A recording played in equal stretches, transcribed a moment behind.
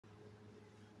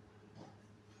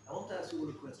ask you all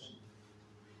a question.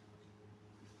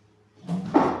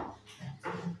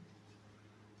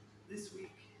 This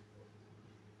week,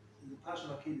 in the Parsha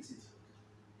of Akeidas Yitzchak,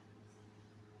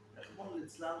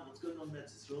 what's going on in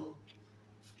Israel?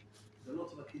 There's a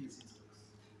lot of Akeidas Yitzchaks.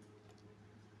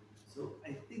 So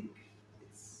I think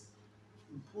it's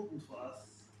important for us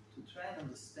to try and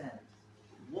understand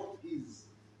what is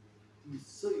the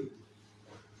soul,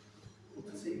 or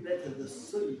to say better, the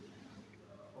soul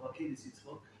of Akeidas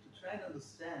Yitzchak, to try and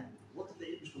understand what does the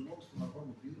Eibishter want from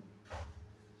Avraham Avinu,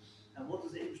 and what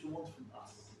does the Eibishter want from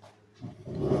us.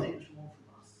 What does the Eibishter want from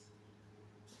us?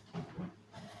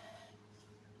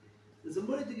 There's a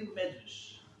moedik in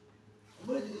Medrash.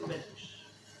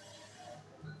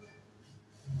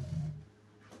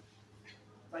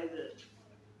 By the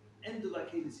end of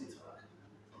Akeidas Yitzchak.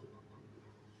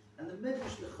 And the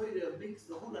Medrash Lechoyre makes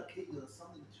the whole Akeidah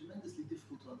something tremendously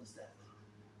difficult to understand.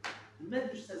 The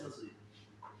Medrash says as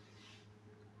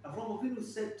Avraham Avinu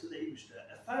said to the Eibishter,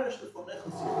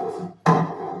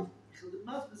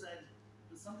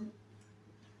 something.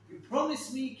 You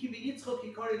promised me Kivi Yitzchak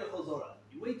Kikori Lechozora.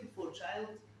 You waited for a child,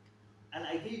 and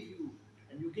I gave you,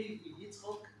 and you gave me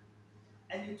Yitzchak,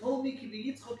 and you told me Kivi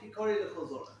Yitzchak Kikori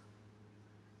Lechozora.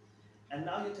 And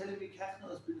now you're telling me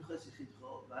Kachna is Binchas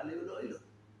Yichitcho V'aleu Lo'ilo.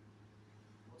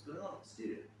 What's going on? It's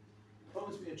stereo. You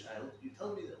promised me a child, you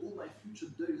tell me that all my future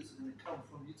daughters are going to come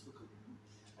from Yitzchak Avinu,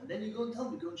 and then you go and tell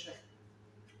me, go and check.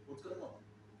 What's going on?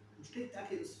 Mishkei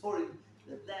Take is foreign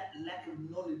that lack of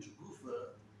knowledge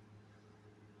Gufa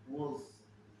was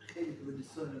a chelik of a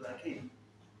discern of Akedim,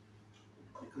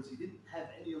 because he didn't have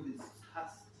any of his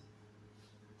past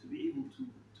to be able to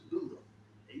build on.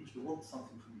 I used to want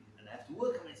something from me, and I have to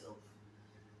work on myself.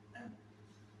 And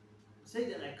say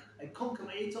then I conquer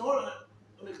my Eitzahora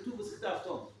on a Ketuvas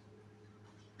Chedavton.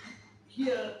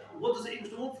 Here, what does the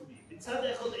Eibishter want from me? Inside the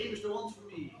Eibishter wants from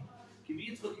me, Kivi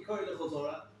Yitzchak Kikori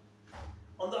Lechozora.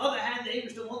 On the other hand, the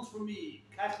Eibishter wants from me,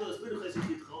 Kachlo Esbiruches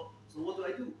Yichitcho. So what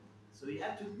do? So he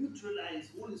had to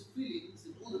neutralize all his feelings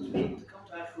in order to be able to come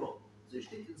to Avraham. So he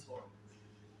stinkt ins Horn.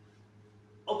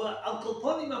 But Al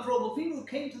Kolponim Avraham Avinu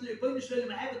came to the Rebbeinu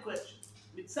Shalom. I have a question.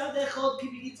 Mitzad Echad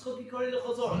Kivi Yitzchak Kikori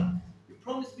Lechozora. You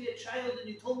promised me a child, and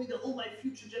you told me that all my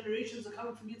future generations are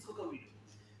coming from Yitzchak Avinu.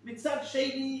 Mitzad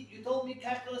Sheni, you told me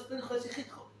Kachlo Esbiruches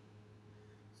Yichitcho.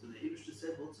 So the Eibishter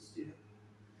said, what's the steer?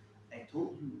 I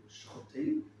told you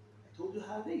Shchotei, I told you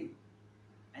Halei.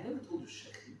 I never told you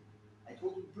Shechim. I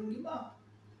told you bring him up.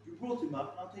 You brought him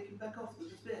up, now take him back off the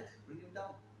Mizbech. Bring him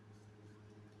down.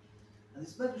 And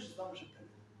this Medrash is Mamash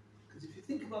Pele. Because if you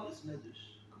think about this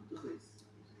Medrash,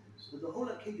 so the whole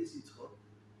Akeidas Yitzchak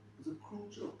was a cruel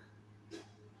joke.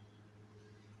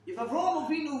 If Avraham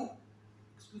Avinu,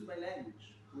 excuse my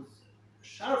language, was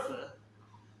sharper,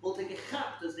 will take a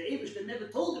chap, because the Eibishter never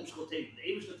told him Shchotei. The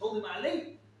Eibishter told him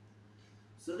Alei.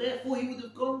 So therefore he would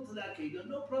have gone to the Akeidah,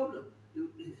 no problem.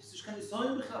 It's kind of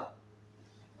sign b'chal.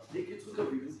 I'll take it to the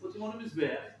Avinu, put him on his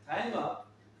back, tie him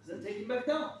up, then take him back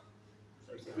down.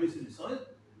 So he's praising his sign.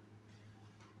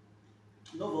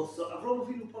 No, so Avraham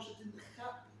Avinu pushed in the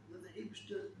chap that the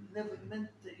Eibishter never meant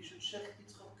that he should shech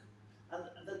Yitzchak. And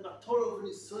that the Torah of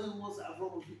his son was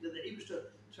Avraham Avinu, that the Eibishter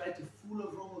tried to fool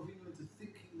Avraham Avinu into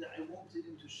thinking that I wanted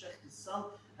him to shech his son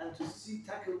and to see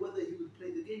Taka whether he would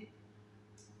play the game.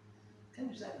 Can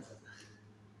you say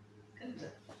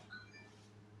that?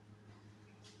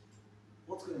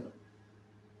 What's going on?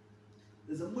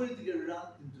 There's a moedik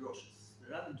Ran in Droshes. The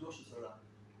Ran in Droshes are Ran.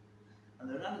 And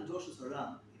the Ran in Droshes are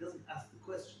Ran, he doesn't ask the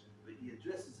question, but he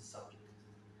addresses the subject.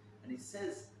 And he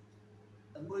says,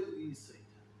 a moedik Yisoid.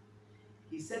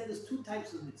 He said there's two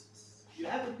types of mitzvahs. You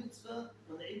have a mitzvah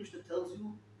when the Eibishter tells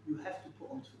you, you have to put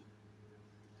on tefillin.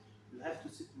 You have to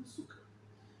sit in the sukkah.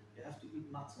 You have to eat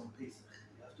matzah on Pesach.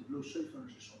 You have to blow shofar on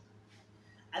Rosh Hashanah.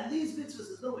 And these mitzvahs,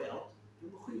 there's no way out.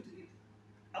 You're mechuyev to give them.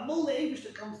 And all the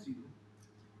Eibishter comes to you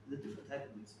with a different type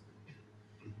of mitzvah.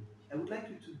 I would like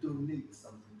you to donate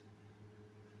something.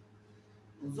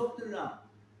 On Zok Ram,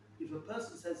 if a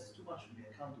person says it's too much for me,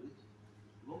 I can't do it,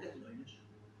 you won't get an oynish.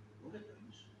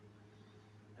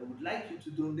 I would like you to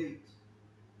donate.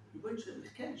 You won't say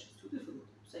it's too difficult.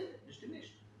 Say it,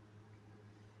 nicht.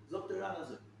 Zok Ram as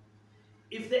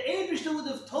if the Eibishter would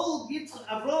have told Yitzchak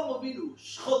Avraham Avinu,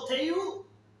 Shchoteu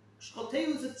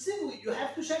is a tzivui, you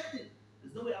have to shech him.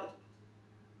 There's no way out of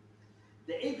it.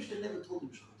 The Eibishter never told him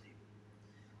Shchoteu.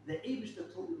 The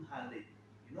Eibishter told him Halei.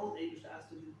 You know what the Eibishter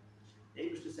asked him? The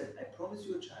Eibishter said, I promised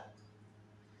you a child.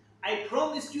 I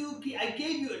promised you, I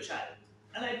gave you a child.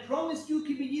 And I promised you,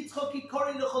 Ki Yitzchak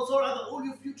Kikori Lechozora, that all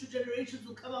your future generations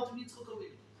will come out of Yitzchak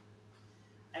Avinu.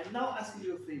 I'm now asking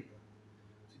you a favor,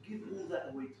 to give all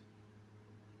that away to me.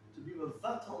 To be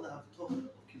mavak mevatel on the Havtocha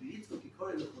of Kivi Yitzchak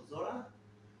Yikori Lechazora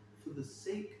for the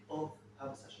sake of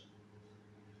Havas Hashem.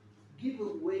 Give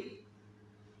away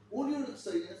all your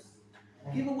tzaynis,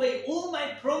 give away all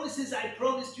my promises I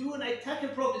promised you and I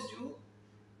promised you,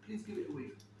 please give it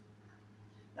away.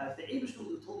 Now if the Eibush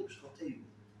would have told him Shchotei, it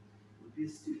would be a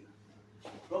steer. You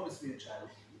promised me a child,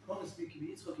 you promised me Kivi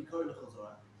Yitzchak Yikori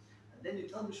Lechazora, and then you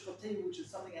tell me Shchotei, which is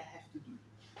something I have to do.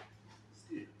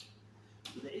 Steer.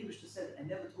 But the Eibush said, I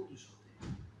never told you Shchotei.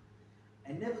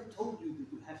 I never told you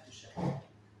that you have to shech.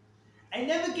 I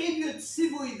never gave you a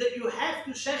tzivui that you have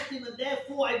to shech him and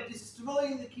therefore I'm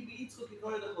destroying the Kivi Yitzchak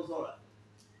Yikori Lechazora.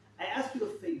 I ask you a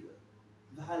favor.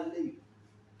 V'halei.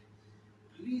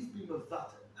 Please be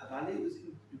mavater. V'halei is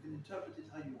you can interpret it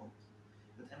how you want.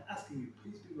 But I'm asking you,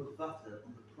 please be mavater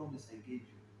on the promise I gave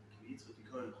you. Kivi Yitzchak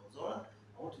Yikori Lechazora.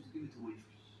 I want you to give it away.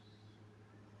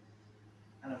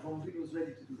 And Avraham was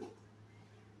ready to do that.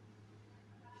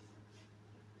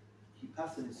 He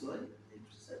passed the Nisoy, and he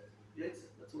said, yes,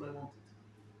 that's all I wanted.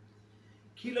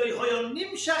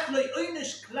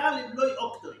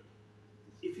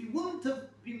 If he wouldn't have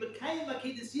been Mekayim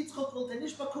Akeidas Yitzchak, wollte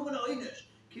nicht bekommen Oynish.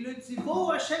 Ki lo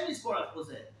tzivo Hashem Yisborach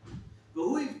bozeh.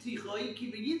 V'hu ivtichoi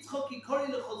ki v'yitzchak yikori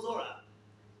lechazora.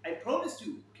 I promised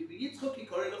you, ki v'yitzchak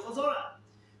yikori lechazora.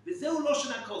 V'zeu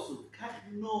loshen hakosuf. Kach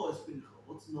no es bincho.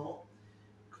 What's no?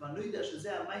 Kvar no yideh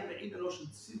shezeh amayim ve'in loshen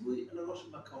tzivui and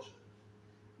loshen makosher.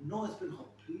 No es bincho,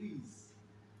 please.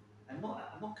 I'm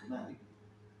not commanding you.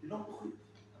 You're not mechuyev.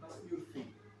 I'm asking you a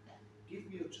favor. Give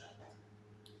me your child.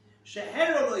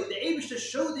 Sheheroloi, the Eibishter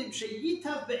showed him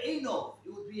sheyitav be'enov.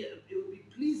 It would be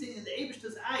pleasing in the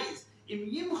Eibishter's eyes. Im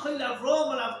yimchol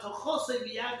Avraham al Havtochosei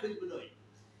v'Yaakov b'noi.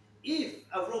 If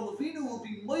Avraham Avinu will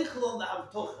be moichel on the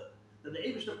Havtocha, that the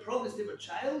Eibishter promised him a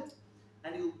child,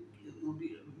 and he'll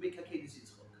be make Akeidas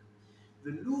Yitzchak.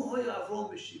 V'lu hoya Avraham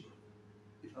b'shiva.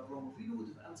 If Avraham Avinu would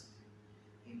have answered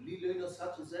him, Li lo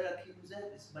nosatu zera kim zeh,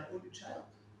 this is my only child.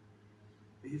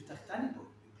 V'hivtachtani bo,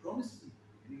 you promised me,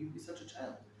 and you give me such a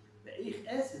child. I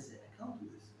can't do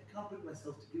this. I can't bring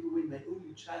myself to give away my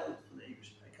only child for the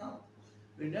Eibush. I can't.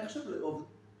 It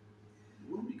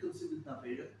wouldn't be considered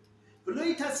Navera. You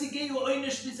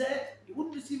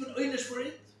wouldn't receive an Oynish for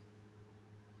it.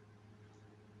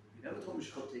 You never told me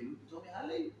Shchotei, you told me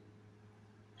Halei.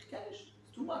 It's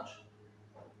too much.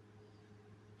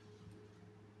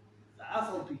 The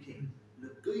Afal became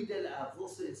לגוידל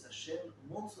האבוסה את השם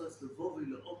מוצא את לבוא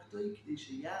ולאוקטוי כדי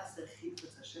שיעשה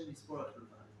חיפץ השם יספורח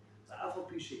לבד. ואף על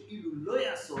פי שאילו לא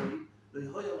יעשוי,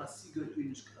 לא יהיה משיגו את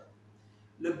אוינש כלל.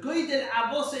 לגוידל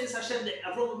האבוסה את השם,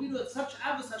 אברהם אבינו את such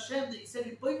אבוס השם, that he said,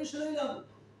 "Ribono shel olam."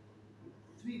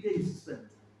 3 days spent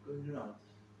going around.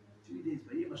 3 days.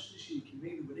 ביום השלישי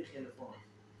קימנו בלכי אלפון.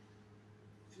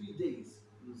 3 days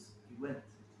he went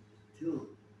till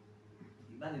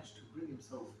he managed to bring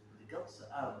himself the ganze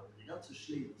Arab, the ganze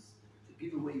Shleimus, to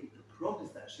give away the promise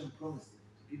that Hashem promised him,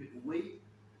 to give it away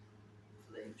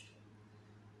for the Eibishter.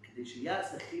 כדי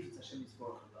שיעשה חיפץ השם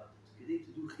יספורח לבד, כדי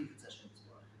to do חיפץ השם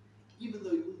יספורח, even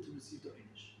though you want to receive the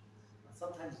Oynish. And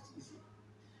sometimes it's easy.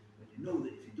 When you know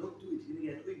that if you don't do it, you're going to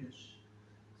get Oynish,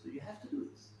 so you have to do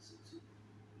it. So you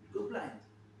go blind.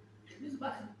 I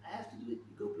have to do it,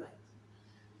 you go blind.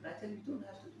 And I tell you, you don't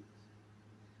have to do it.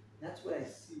 That's where I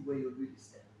see where you're really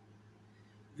standing.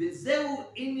 V'zeu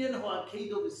inyan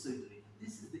ha'akedah v'soidri.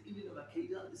 This is the inyan of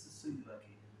Akedah, this is soidri of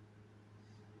Akedah.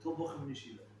 Tov bochem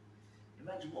v'nishiva.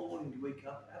 Imagine one morning you wake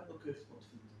up, I have no koach to want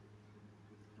food.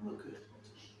 I have no koach to want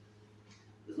food.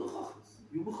 There's no chachmas.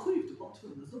 You're mechuyev to want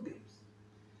food, there's no games.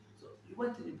 So you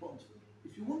went and you want food.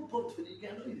 If you won't want food, you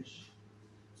get an Oynish.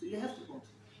 So you have to want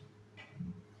food.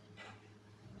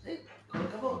 Say, kol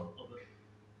hakavod.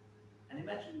 And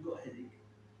imagine you got a headache,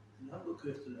 and you haven't got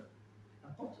koach to learn.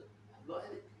 I'm potter. I've got a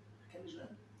headache. I can't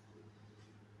learn.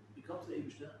 You come to the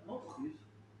Eibishter, I'm not mechuyev.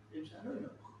 The Eibishter, I know you're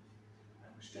not mechuyev.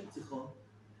 I'm gestrengt sich on,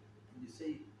 and you say,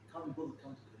 you can't be bothered,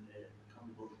 can't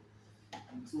be bothered.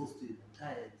 I'm exhausted, I'm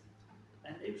tired.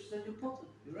 And the Eibishter said, you're potter.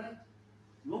 You're right.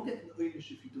 You won't get an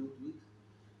Oynish if you don't do it.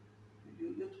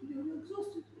 You're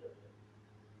exhausted.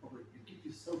 Oh, but you give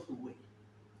yourself away.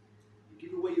 You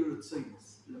give away your Ritzonos.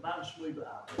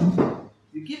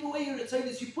 You give away your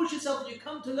Ritzonos. You push yourself and you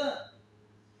come to learn.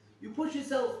 You push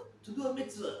yourself to do a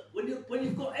mitzvah. When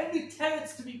you've got every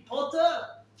teretz to be potter,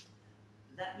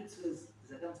 that mitzvah is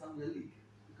a ganz andere league.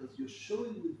 Because you're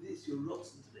showing with this your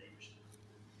rots into the Eibishter.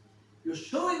 You're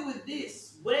showing with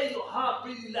this where your heart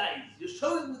really lies. You're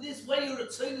showing with this where your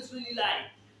Ritzonos really lie.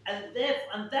 And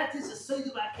that is a soid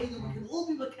of Akedah. We can all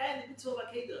be Makayim in the mitzvah of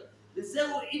Akedah. The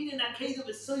zero Indian Akedah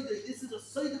is soid. This is a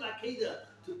soid of Akedah.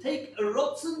 To take a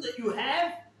rotzen that you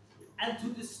have and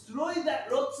to destroy that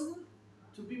rotzen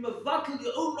to be mevatel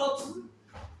your own rotzen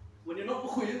when you're not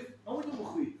mechuyev, not when you're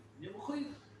mechuyev. When you're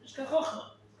mechuyev, it's kein chochma.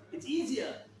 It's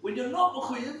easier when you're not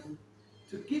mechuyev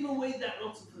to give away that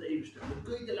rotzen for the Eibishter. The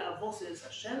goy de la avos is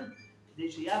Hashem, k'dei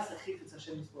sheyas achit es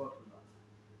Hashem yisborach l'mav.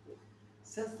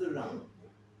 Says the Ram,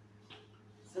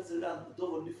 the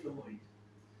Dover Nifla Moed.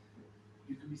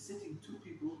 You can be sitting, two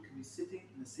people can be sitting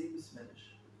in the same mismenish,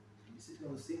 can be sitting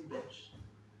on the same bench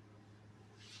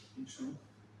in Shul,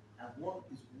 and one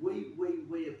is way, way,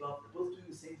 way above, they're both doing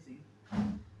the same thing,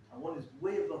 and one is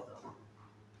way above the other.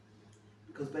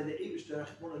 Because by the Eibishter,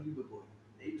 Rachmana Liba boy,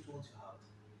 the Eibishter wants your heart.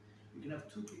 You can have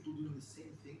two people doing the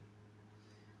same thing,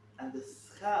 and the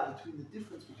schar between the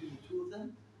difference between the two of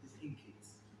them is in case.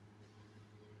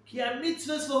 When you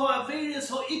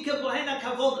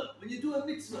do a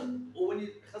mitzvah, or when you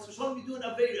do an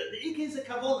avera, the ikka is a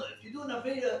kavona. If you do an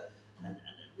avera, and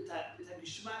with a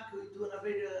gishmak, or you do an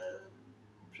avera,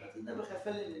 you never have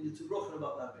felon and you're broken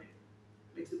about that avera.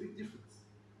 Makes a big difference.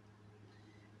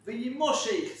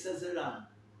 V'yimoshech, says the Ram.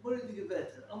 What did you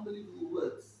get? Unbelievable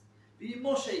words.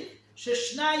 V'yimoshech,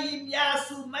 sheshnayim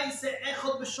yasu maise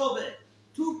echod b'shoveh.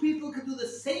 Two people can do the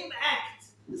same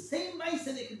act, the same maise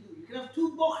they can do. You can have two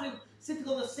bochrim sitting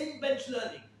on the same bench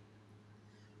learning.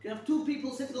 You can have two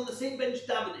people sitting on the same bench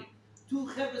davening. Two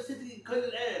chevra sitting in koil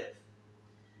erev.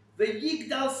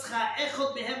 V'yigdal scha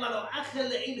echod mehem alo achel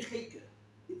le'ein cheker.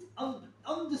 It's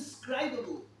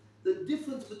undescribable, the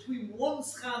difference between one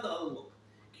scha and the other one.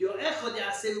 Ki o echod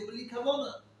ya'aseu b'li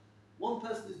kavona. One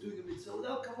person is doing a mitzvah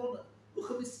without kavona.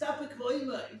 Ucha mistapek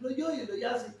v'oima, im lo yoyu lo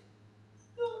yazik.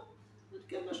 No, not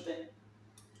ken mashpeh.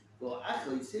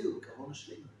 V'o'acho yiseu kavona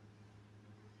shlema.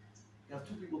 You have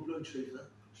two people blowing shofar.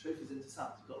 Shofar is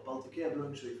interessant. You've got a Baltikea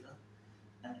blowing shofar,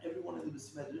 and everyone in the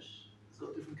Besmedrash has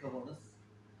got different kavonas,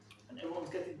 and everyone's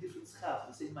getting different schar for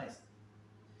the same ma'aser.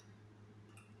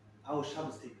 Our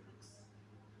Shabbos take breaks.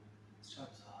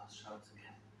 Shabbos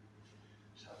again.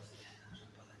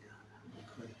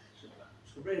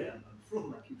 I'm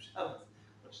from I keep Shabbos.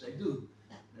 What should I do?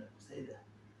 No, say that.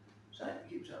 Should I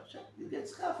keep Shabbos? You get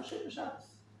schar for Shabbos.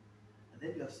 And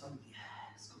then you have somebody,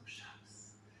 it's called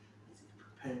Shabbos.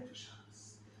 Preparing for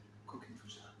Shabbos, cooking for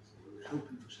Shabbos,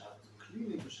 helping for Shabbos,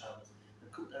 cleaning for Shabbos. They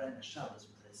cook that in a Shabbos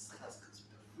with a schazkas,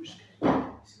 with a frisch cake. You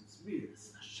see, it's weird, it's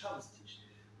a Shabbos dish.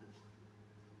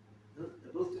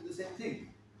 They both do the same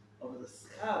thing. Over the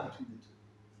schar between the two.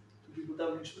 Two people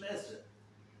davening Shemona Esrei.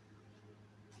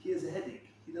 He has a headache.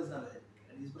 He doesn't have a headache.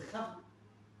 And he's become,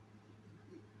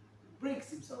 he breaks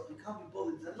himself. He can't be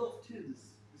bothered. There's a lot of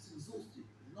tears. He's exhausted.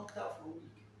 He's knocked out for a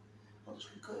week.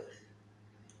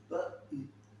 But he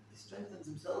strengthens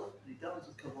himself and he davens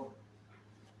with kavod.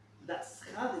 That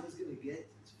schar that he's going to get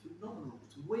is phenomenal.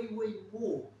 It's way, way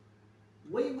more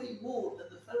than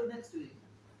the fellow next to him.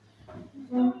 And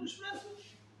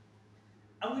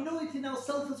we know it in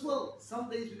ourselves as well. Some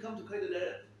days we come to Kodesh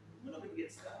Erev, we're not going to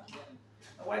get schar.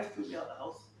 My wife threw me out of the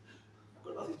house. I've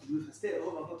got nothing to do. If I stay at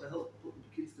home, I've got to help put the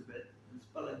kids to bed. And it's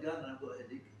balagan and I've got a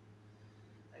headache.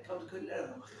 I come to Kodesh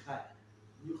Erev, I'm a chai.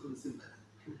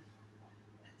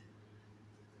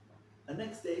 The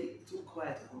next day, it's all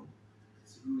quiet at home.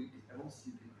 It's ruined, everyone's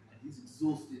sleeping, and he's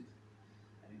exhausted.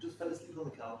 And he just fell asleep on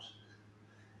the couch.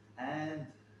 And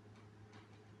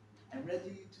I'm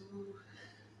ready to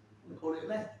call him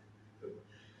back. To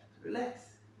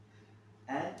relax.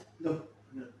 And no,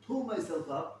 I'm going to pull myself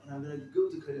up and I'm going to go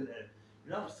to Kodesh Erev. You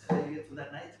know how much schar you get for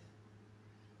that night?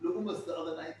 Look, almost the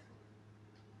other night.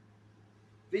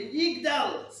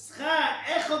 V'yigdal schar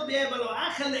echod mehem alo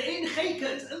achel le'ein cheker.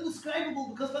 It's indescribable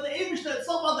because by the Eibishter it's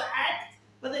not about the act,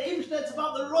 by the Eibishter it's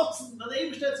about the rotzen, by the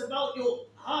Eibishter it's about your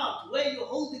heart, where you're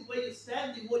holding, where you're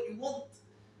standing, what you want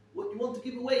to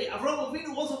give away. Avraham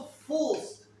Avinu wasn't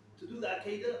forced to do the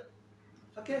Akeidah.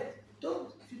 Forget,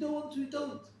 don't. If you don't want to, you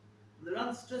don't. And the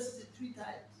Ram stresses it 3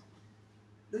 times.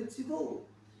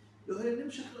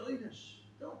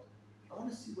 Don't. I want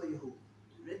to see where you're holding.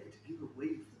 You're ready to give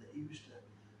away for the Eibishter.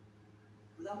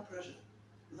 Without pressure,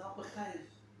 without machayev.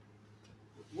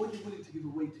 What are you willing to give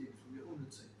away to him from your own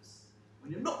service?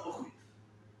 When you're not machayev.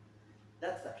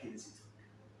 That's the Akeidas Yitzchak.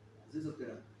 This is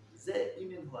okay.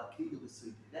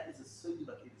 That is a soidi of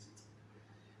Akeidas Yitzchak.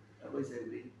 I always say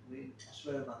we're in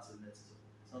Ashvara Matzah next.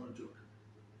 It's not a joke.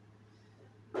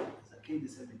 It's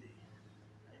Akeidas every day.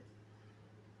 Right?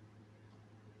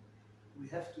 We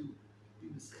have to be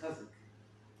mischazik.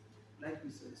 Like we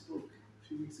spoke a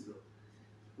few weeks ago.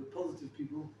 We're positive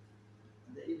people,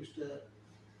 and the Eibishter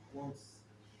wants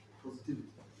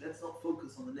positivity. Let's not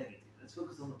focus on the negative. Let's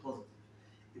focus on the positive.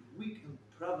 If we can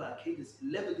prava Akeidas,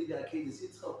 levely the Akeidas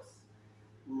Yitzchak,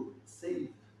 will save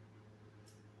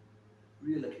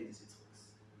real Akeidas Yitzchak.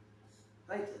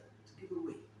 Right? To give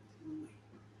away.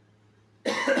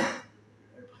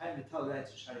 Chaim Vital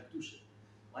writes in Shari Kedusha.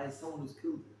 Why is someone who's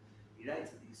killed? He writes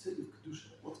that the Yesod of Kedusha.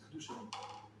 What's Kedusha mean?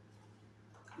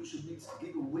 Kedusha means to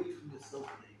give away from yourself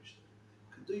to the Eibishter.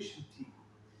 Kedushim Ti.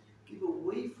 Give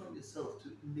away from yourself to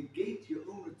negate your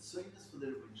own ritzonos for the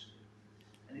Eibishter.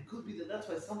 And it could be that that's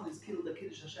why someone is killed. The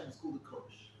Kiddush Hashem is called a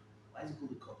Kodesh. Why is it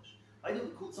called a Kodesh? Why don't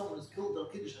we call someone who's killed the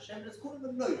Kiddush Hashem? Let's call him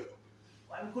a Noir.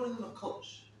 Why am I calling him a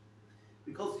Kodesh?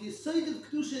 Because the Yesod of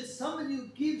Kedusha is somebody who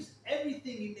gives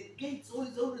everything. He negates all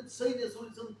his own ritzonos, all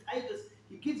his own tigers.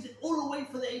 He gives it all away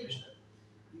for the Eibishter.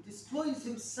 He destroys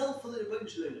himself for the Rebbeinu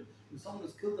Shalom. When someone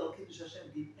who's killed Al Kiddush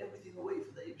Hashem gave everything away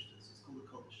for the Eibishter, so it's called a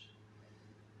Kodesh.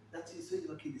 That's the Yesod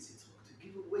of Akeidas Yitzchak, to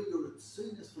give away your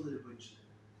ritzonos for the Rebbeinu Shalom.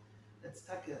 Let's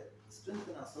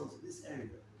strengthen ourselves in this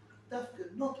area. Dafka,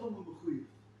 not one mechuyev,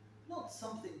 not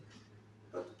something,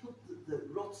 but to put the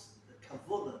rots, the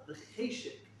kavona, the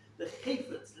cheshek, the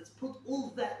chayfetz. Let's put all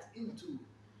that into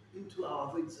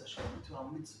our avodas Hashem, into our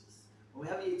mitzvahs. When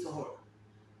we have a Yetzer Hara,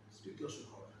 speak Lashon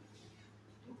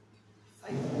Hara.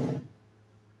 Fight.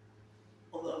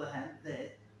 On the other hand,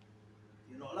 there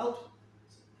you're not allowed to.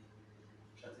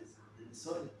 The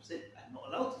Nisayon said, "I'm not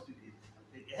allowed to speak it. I'm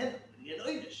going to get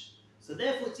Oynish." So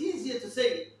therefore, it's easier to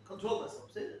say, control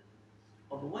myself. Say that.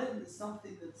 But when there's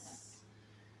something that's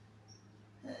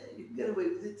you can get away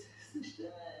with it,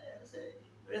 say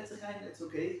it's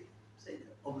okay. Say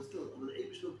that. But still, the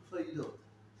Eibush will prefer you don't.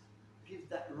 Give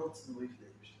that rotzen away for the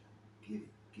Eibush.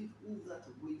 Give all that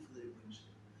away for the Eibush.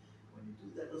 When you do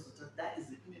that, also that is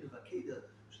the meaning of Akeidah.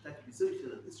 That this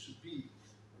should be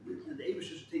the Eibush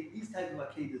should take these type of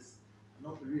Akeidas, and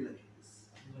not the real Akeidas.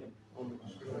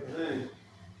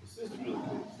 This is the real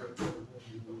case.